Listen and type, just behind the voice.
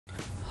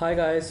Hi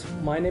guys,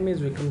 my name is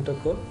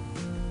Tibco.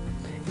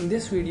 In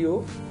this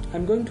video,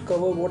 I'm going to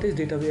cover what is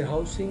data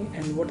warehousing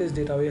and what is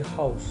data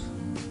warehouse.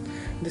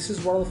 This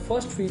is one of the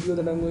first video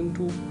that I'm going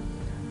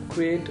to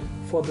create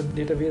for the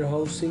data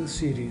warehousing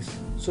series.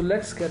 So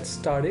let's get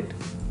started.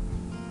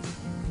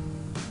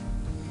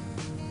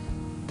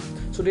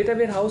 So data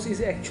warehouse is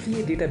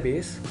actually a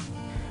database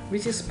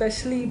which is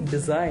specially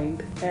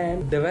designed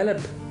and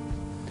developed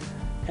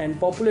and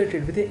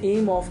populated with the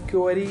aim of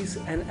queries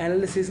and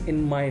analysis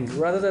in mind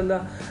rather than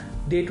the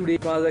day-to-day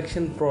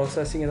transaction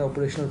processing and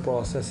operational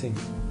processing.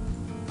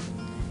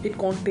 It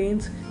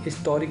contains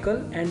historical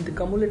and the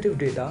cumulative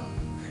data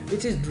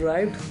which is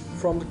derived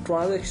from the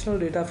transactional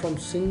data from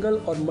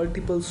single or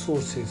multiple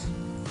sources.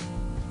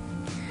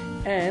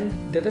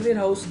 And data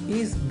warehouse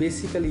is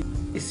basically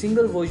a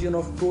single version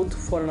of truth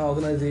for an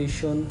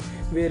organization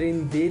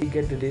wherein they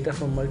get the data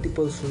from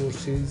multiple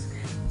sources,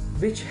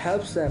 which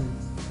helps them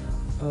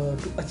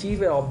to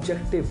achieve an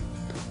objective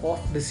of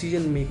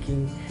decision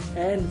making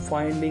and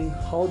finding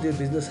how their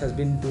business has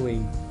been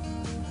doing.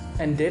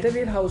 And data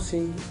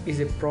warehousing is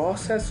a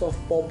process of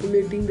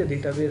populating the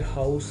data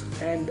warehouse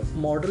and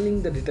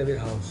modeling the data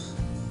warehouse.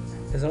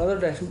 There's another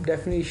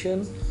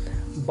definition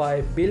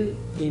by Bill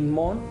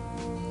Inman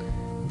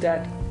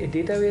that a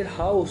data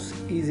warehouse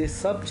is a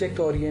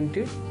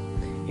subject-oriented,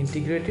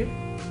 integrated,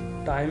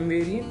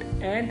 time-variant,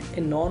 and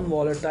a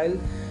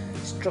non-volatile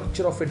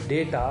structure of a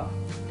data.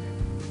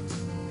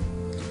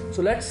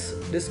 So let's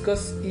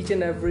discuss each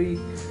and every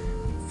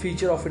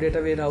feature of a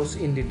data warehouse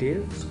in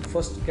detail. So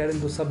first, get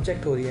into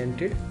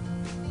subject-oriented.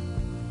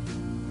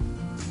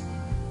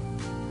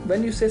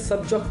 When you say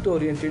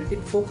subject-oriented, it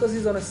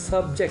focuses on a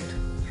subject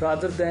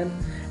rather than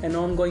an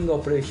ongoing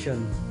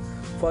operation.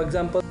 For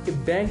example,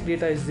 if bank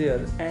data is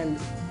there and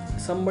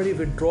somebody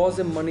withdraws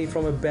the money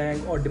from a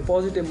bank or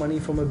deposits money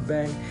from a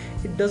bank,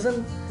 it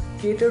doesn't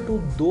cater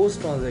to those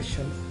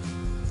transactions.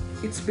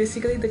 It's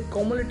basically the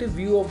cumulative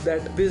view of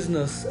that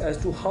business as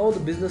to how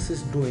the business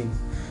is doing.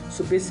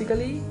 So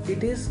basically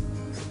it is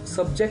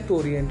subject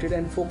oriented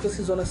and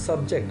focuses on a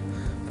subject.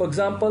 For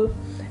example,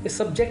 a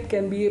subject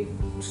can be a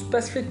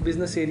specific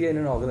business area in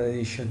an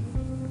organization.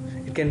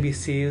 It can be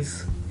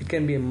sales, it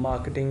can be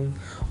marketing,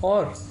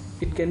 or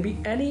it can be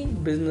any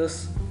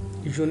business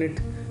unit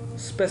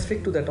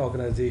specific to that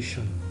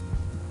organization.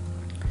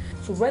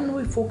 So when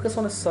we focus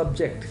on a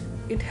subject,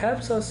 it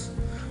helps us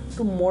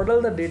to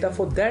model the data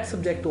for that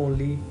subject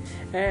only,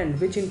 and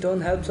which in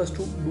turn helps us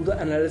to do the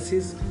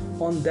analysis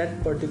on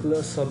that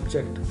particular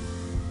subject,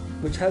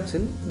 which helps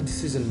in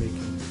decision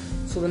making.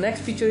 So the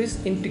next feature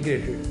is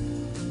integrated.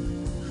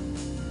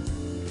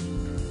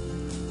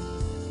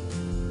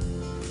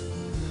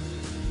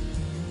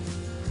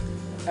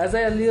 As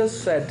I earlier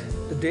said,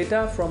 the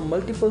data from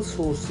multiple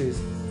sources,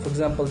 for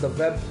example the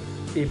web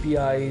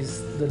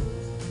APIs, the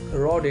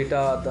raw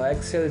data, the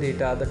Excel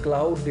data, the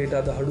cloud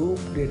data, the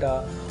Hadoop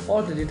data,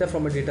 or the data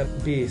from a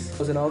database.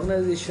 Because an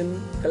organization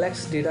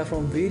collects data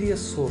from various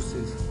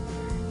sources,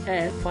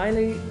 and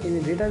finally in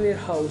a data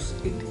warehouse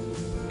it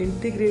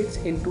integrates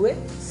into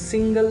a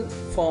single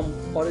form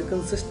or a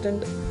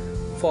consistent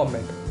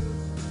format.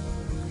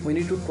 We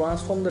need to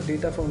transform the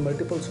data from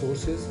multiple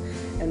sources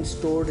and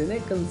stored in a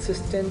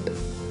consistent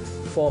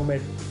format.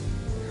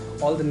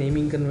 All the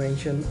naming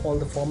convention, all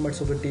the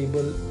formats of the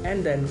table,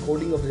 and the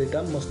encoding of the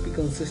data must be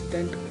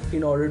consistent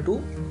in order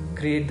to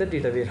create the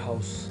data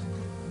warehouse.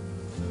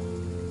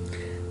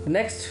 The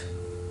next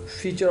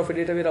feature of a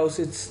data warehouse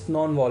is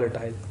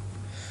non-volatile.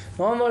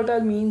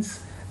 Non-volatile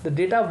means the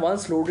data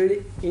once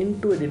loaded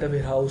into a data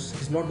warehouse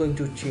is not going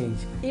to change.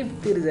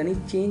 If there is any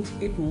change,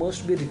 it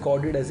must be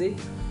recorded as a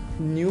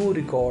new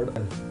record.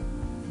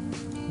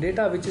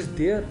 Data which is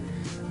there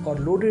or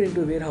loaded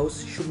into a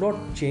warehouse should not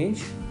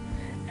change,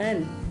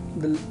 and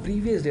the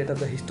previous data,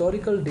 the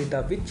historical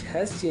data which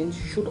has changed,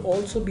 should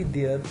also be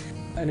there,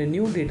 and a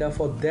new data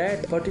for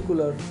that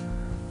particular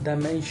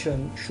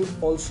dimension should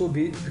also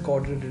be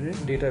recorded in a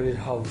data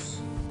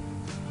warehouse.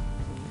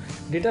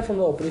 Data from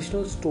the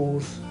operational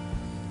stores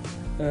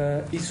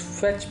is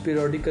fetched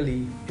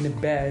periodically in a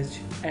batch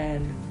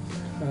and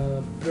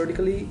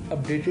periodically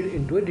updated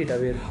into a data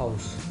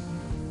warehouse.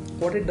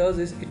 What it does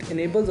is it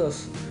enables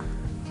us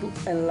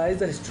to analyze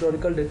the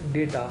historical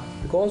data,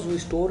 because we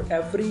store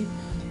every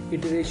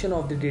iteration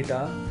of the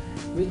data,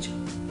 which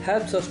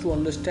helps us to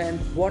understand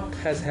what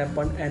has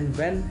happened and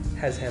when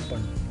has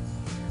happened,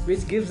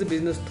 which gives the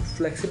business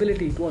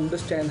flexibility to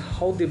understand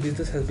how the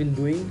business has been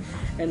doing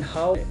and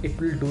how it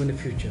will do in the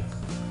future.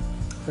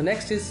 The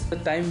next is the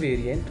time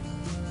variant.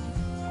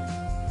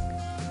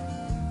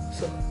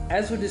 So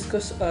as we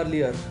discussed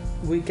earlier,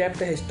 we kept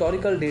the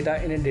historical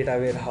data in a data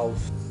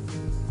warehouse.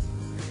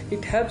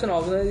 It helps an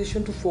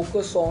organization to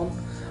focus on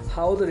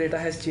how the data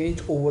has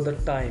changed over the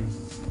time,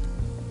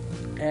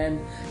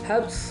 and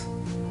helps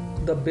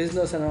the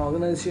business and an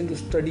organization to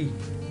study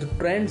the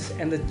trends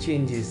and the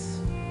changes.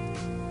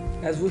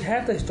 As we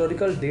have the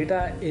historical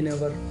data in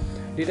our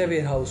data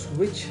warehouse,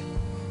 which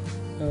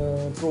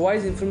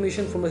provides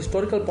information from a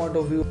historical point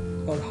of view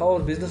on how our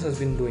business has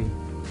been doing.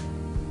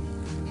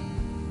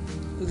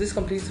 this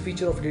completes the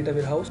feature of data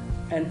warehouse,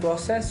 and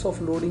process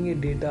of loading a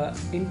data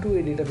into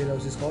a data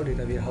warehouse is called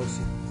data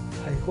warehousing.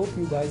 I hope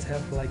you guys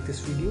have liked this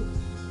video.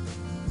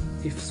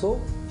 If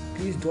so,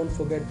 please don't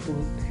forget to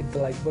hit the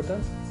like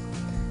button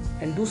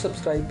and do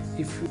subscribe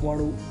if you want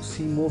to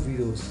see more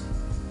videos.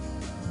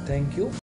 Thank you.